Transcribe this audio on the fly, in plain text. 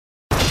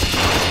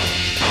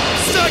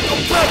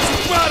psychopaths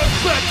who ride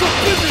back up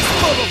in this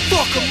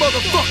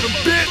motherfucking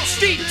bitch.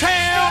 Steep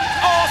town,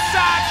 all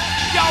sides,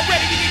 y'all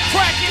ready to get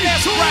crackin'?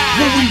 Let's ride.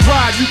 When we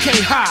ride, you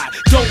can't hide.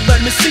 Don't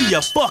let me see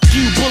ya. Fuck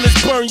you, bullets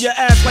burn your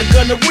ass like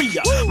gonorrhea.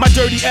 My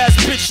dirty ass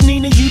bitch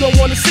Nina, you don't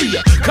wanna see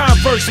ya.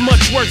 Converse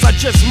much worse, I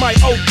just might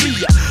OD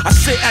ya. I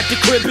sit at the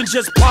crib and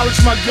just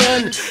polish my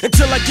gun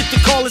until I get the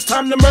call it's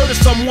time to murder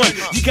someone.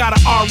 You got a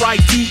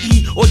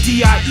R-I-D-E or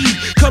D-I-E.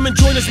 Come and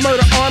join this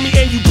murder army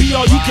and you be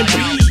all you can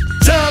be.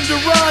 Time to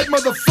ride,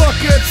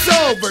 motherfucker, it's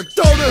over.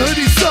 Throw the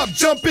hoodies up,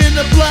 jump in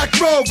the Black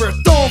Rover.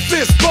 Throwing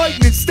fists,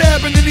 biting and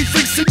stabbing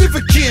anything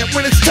significant.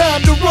 When it's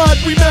time to ride,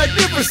 we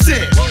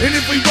magnificent. And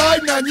if we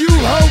riding on you,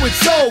 ho,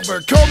 it's over.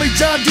 Call me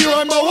John Deere,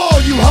 I mow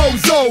all you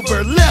hoes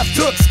over. Left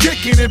hooks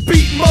kicking and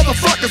beating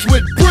motherfuckers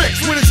with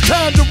bricks. When it's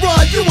time to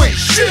ride, you ain't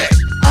shit.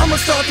 I'ma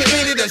start the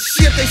end of the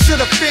shit they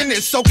should've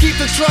finished. So keep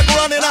the truck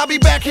running, I'll be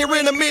back here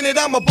in a minute.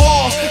 I'm a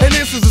boss, and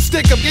this is a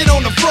stick up. Get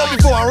on the floor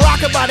before I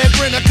rock about that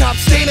grin. A cop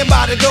standing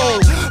by the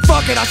door.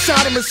 Fuck it, I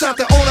shot him and shot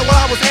the owner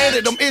while I was at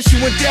it. I'm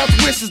issuing death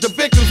wishes, the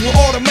victims were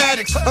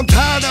automatics. I'm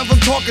tired of them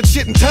talking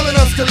shit and telling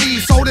us to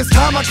leave. So this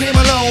time I came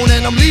alone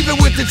and I'm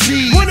leaving with the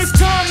cheese. When it's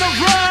time